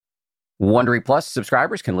Wondery Plus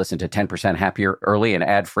subscribers can listen to 10% Happier early and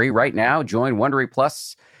ad-free right now. Join Wondery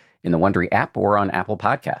Plus in the Wondery app or on Apple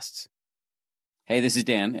Podcasts. Hey, this is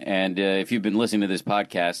Dan, and if you've been listening to this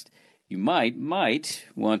podcast, you might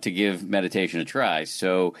want to give meditation a try.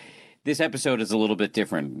 So this episode is a little bit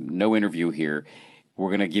different. No interview here. We're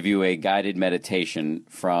going to give you a guided meditation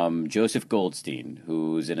from Joseph Goldstein,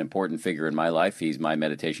 who's an important figure in my life. He's my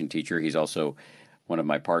meditation teacher. He's also one of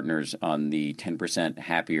my partners on the 10%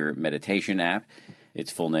 Happier meditation app. Its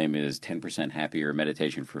full name is 10% Happier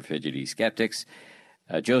Meditation for Fidgety Skeptics.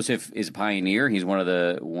 Joseph is a pioneer. He's one of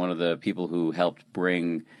the people who helped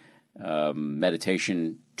bring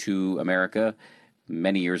meditation to America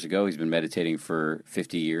many years ago. He's been meditating for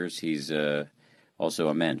 50 years. He's also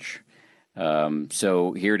a mensch.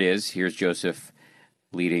 So here it is. Here's Joseph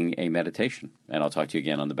leading a meditation, and I'll talk to you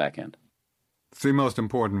again on the back end. Three most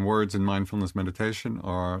important words in mindfulness meditation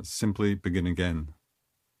are simply begin again.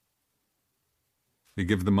 We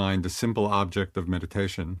give the mind a simple object of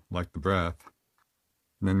meditation, like the breath,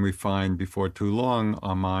 and then we find before too long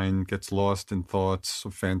our mind gets lost in thoughts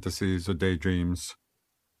or fantasies or daydreams.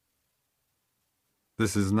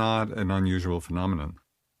 This is not an unusual phenomenon.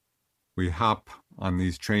 We hop on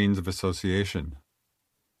these trains of association.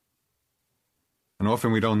 And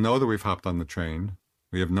often we don't know that we've hopped on the train.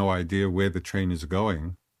 We have no idea where the train is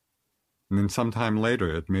going. And then sometime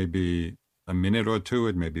later, it may be a minute or two,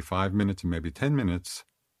 it may be 5 minutes, it may be 10 minutes,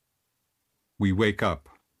 we wake up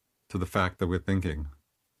to the fact that we're thinking.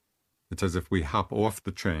 It's as if we hop off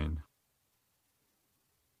the train.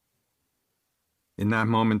 In that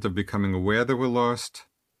moment of becoming aware that we're lost,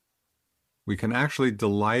 we can actually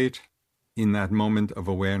delight in that moment of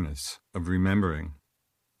awareness, of remembering,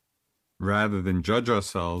 rather than judge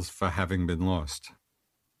ourselves for having been lost.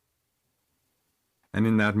 And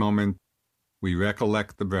in that moment, we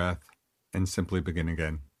recollect the breath and simply begin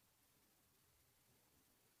again.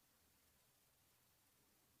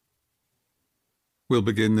 We'll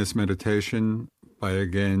begin this meditation by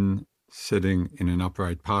again sitting in an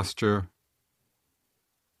upright posture,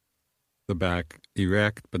 the back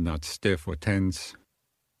erect but not stiff or tense,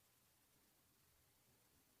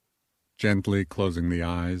 gently closing the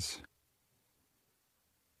eyes,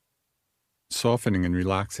 softening and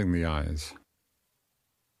relaxing the eyes,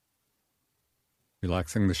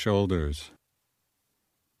 relaxing the shoulders,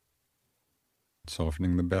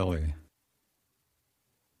 softening the belly.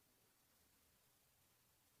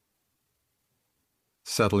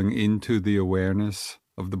 Settling into the awareness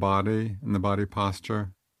of the body and the body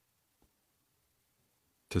posture,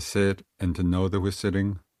 to sit and to know that we're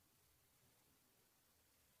sitting.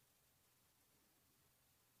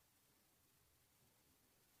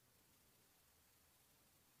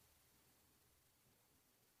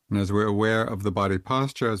 And as we're aware of the body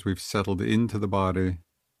posture, as we've settled into the body,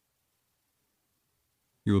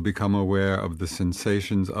 you will become aware of the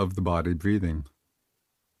sensations of the body breathing.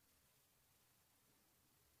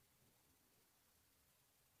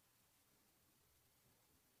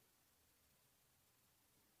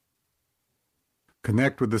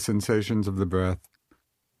 Connect with the sensations of the breath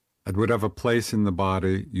at whatever place in the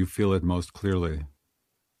body you feel it most clearly.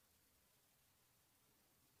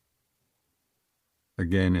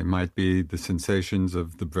 Again, it might be the sensations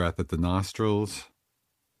of the breath at the nostrils,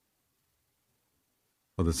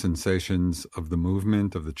 or the sensations of the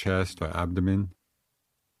movement of the chest or abdomen.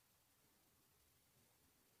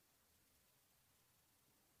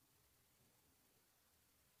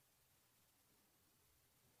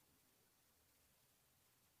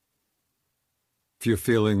 If you're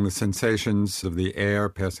feeling the sensations of the air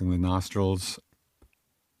passing the nostrils,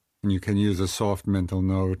 and you can use a soft mental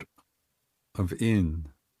note of in,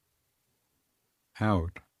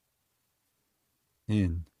 out,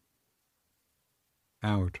 in,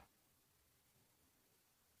 out.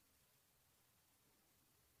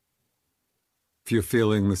 If you're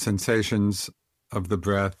feeling the sensations of the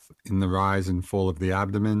breath in the rise and fall of the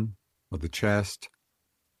abdomen or the chest,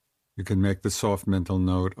 you can make the soft mental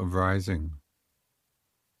note of rising,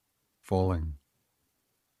 falling,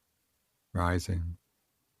 rising,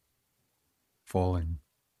 falling.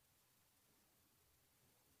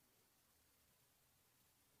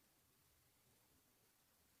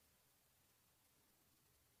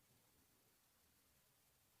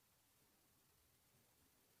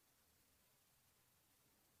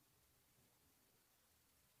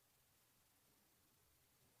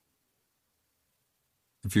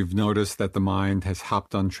 If you've noticed that the mind has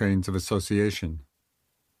hopped on trains of association,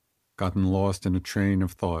 gotten lost in a train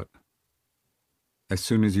of thought, as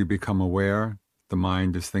soon as you become aware the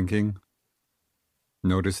mind is thinking,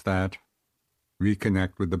 notice that,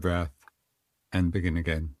 reconnect with the breath, and begin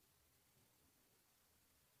again.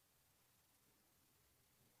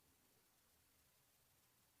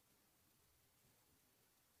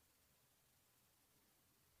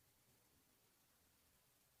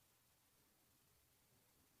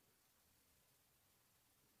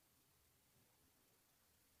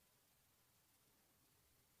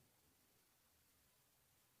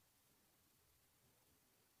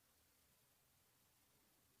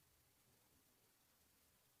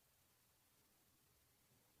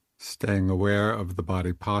 staying aware of the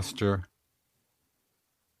body posture,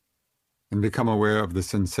 and become aware of the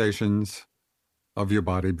sensations of your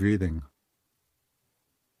body breathing.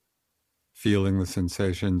 Feeling the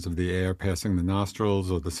sensations of the air passing the nostrils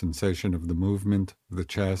or the sensation of the movement of the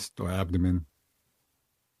chest or abdomen.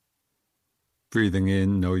 Breathing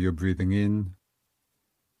in, know you're breathing in.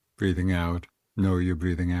 Breathing out, know you're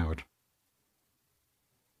breathing out.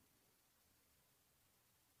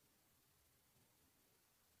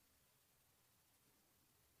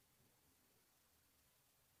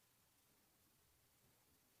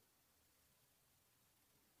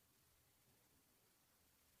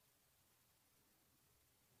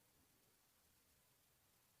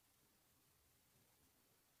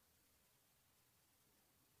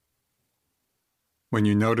 When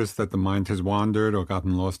you notice that the mind has wandered or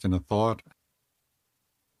gotten lost in a thought,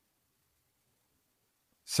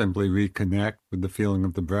 simply reconnect with the feeling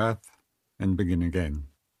of the breath and begin again.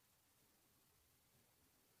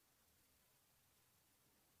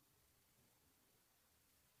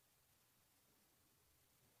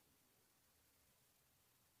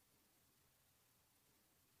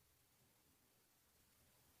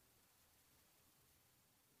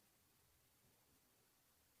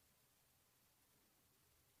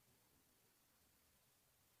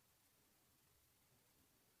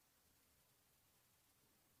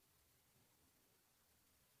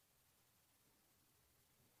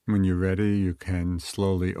 When you're ready, you can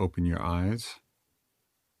slowly open your eyes.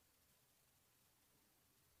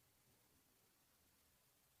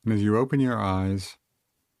 And as you open your eyes,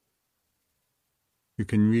 you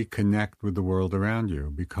can reconnect with the world around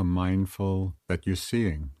you. Become mindful that you're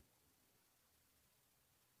seeing.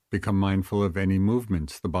 Become mindful of any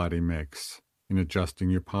movements the body makes in adjusting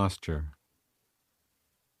your posture.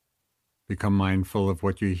 Become mindful of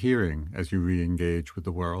what you're hearing as you re-engage with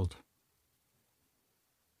the world.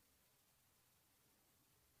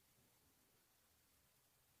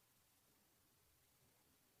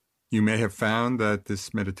 You may have found that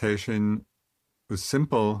this meditation was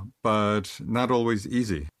simple, but not always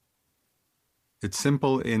easy. It's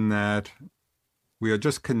simple in that we are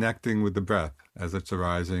just connecting with the breath as it's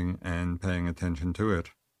arising and paying attention to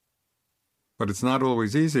it. But it's not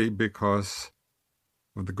always easy because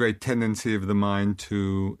of the great tendency of the mind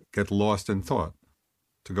to get lost in thought,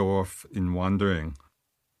 to go off in wandering.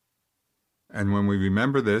 And when we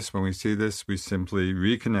remember this, when we see this, we simply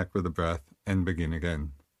reconnect with the breath and begin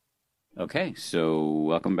again. Okay, so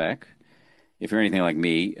welcome back. If you're anything like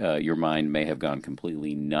me, your mind may have gone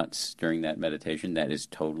completely nuts during that meditation. That is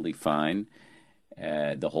totally fine.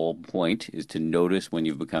 The whole point is to notice when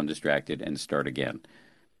you've become distracted and start again.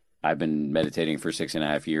 I've been meditating for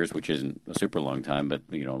 6.5 years, which isn't a super long time, but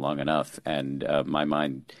long enough. And my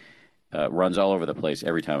mind runs all over the place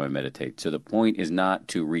every time I meditate. So the point is not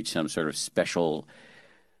to reach some sort of special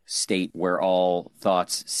state where all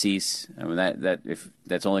thoughts cease. I mean,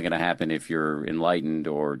 that's only going to happen if you're enlightened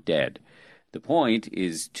or dead. The point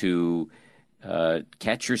is to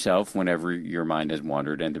catch yourself whenever your mind has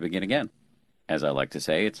wandered and to begin again. As I like to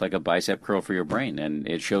say, it's like a bicep curl for your brain, and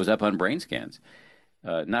it shows up on brain scans.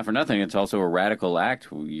 Not for nothing, it's also a radical act.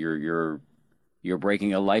 You're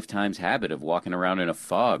breaking a lifetime's habit of walking around in a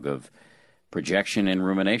fog of projection and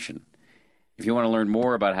rumination. If you want to learn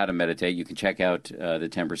more about how to meditate, you can check out the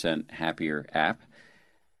 10% Happier app,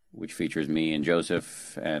 which features me and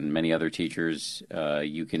Joseph and many other teachers.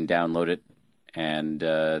 You can download it, and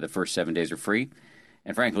the first 7 days are free.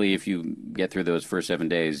 And frankly, if you get through those first 7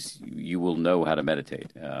 days, you will know how to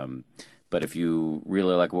meditate. But if you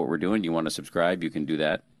really like what we're doing, you want to subscribe, you can do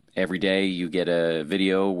that. Every day you get a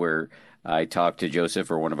video where I talk to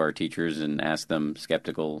Joseph or one of our teachers and ask them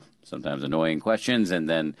skeptical, sometimes annoying questions, and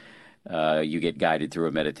then you get guided through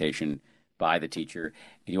a meditation by the teacher.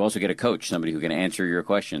 And you also get a coach, somebody who can answer your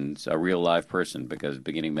questions, a real live person, because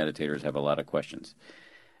beginning meditators have a lot of questions.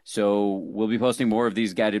 So we'll be posting more of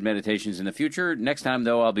these guided meditations in the future. Next time,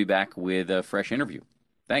 though, I'll be back with a fresh interview.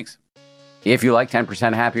 Thanks. If you like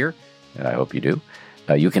 10% Happier, and I hope you do,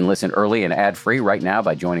 you can listen early and ad-free right now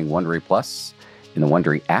by joining Wondery Plus in the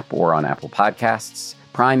Wondery app or on Apple Podcasts.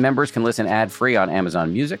 Prime members can listen ad-free on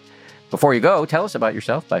Amazon Music. Before you go, tell us about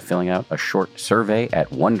yourself by filling out a short survey at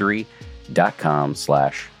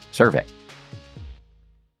Wondery.com/survey.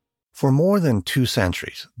 For more than 2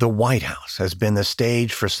 centuries, the White House has been the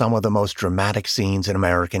stage for some of the most dramatic scenes in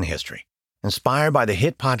American history. Inspired by the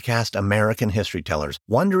hit podcast American History Tellers,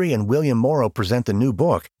 Wondery and William Morrow present the new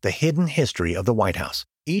book, The Hidden History of the White House.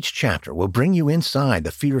 Each chapter will bring you inside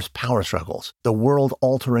the fierce power struggles, the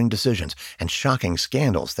world-altering decisions, and shocking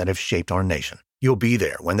scandals that have shaped our nation. You'll be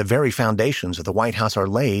there when the very foundations of the White House are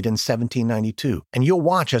laid in 1792, and you'll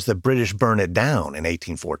watch as the British burn it down in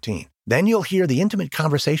 1814. Then you'll hear the intimate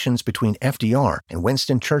conversations between FDR and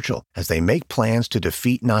Winston Churchill as they make plans to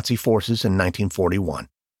defeat Nazi forces in 1941.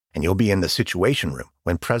 And you'll be in the Situation Room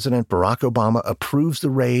when President Barack Obama approves the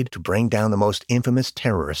raid to bring down the most infamous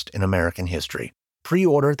terrorist in American history.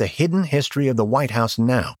 Pre-order The Hidden History of the White House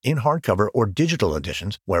now in hardcover or digital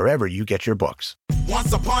editions wherever you get your books.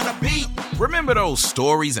 Once upon a beat. Remember those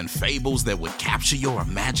stories and fables that would capture your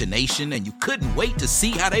imagination and you couldn't wait to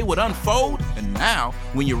see how they would unfold? And now,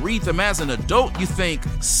 when you read them as an adult, you think,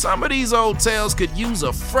 some of these old tales could use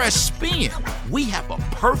a fresh spin. We have a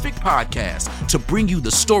perfect podcast to bring you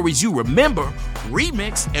the stories you remember,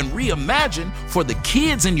 remix, and reimagine for the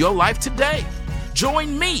kids in your life today.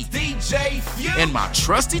 Join me, DJ Few, and my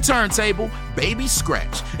trusty turntable, Baby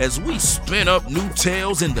Scratch, as we spin up new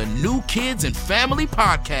tales in the New Kids and Family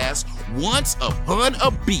podcast, Once Upon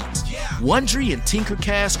a Beat. Wondery and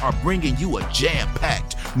Tinkercast are bringing you a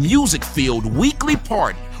jam-packed, music-filled weekly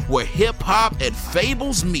party where hip-hop and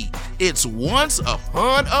fables meet. It's Once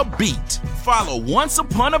Upon a Beat. Follow Once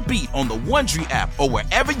Upon a Beat on the Wondery app or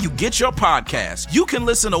wherever you get your podcasts. You can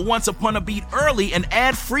listen to Once Upon a Beat early and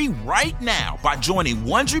ad-free right now by joining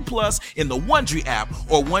Wondery Plus in the Wondery app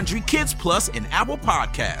or Wondery Kids Plus in Apple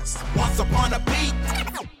Podcasts. Once Upon a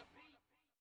Beat.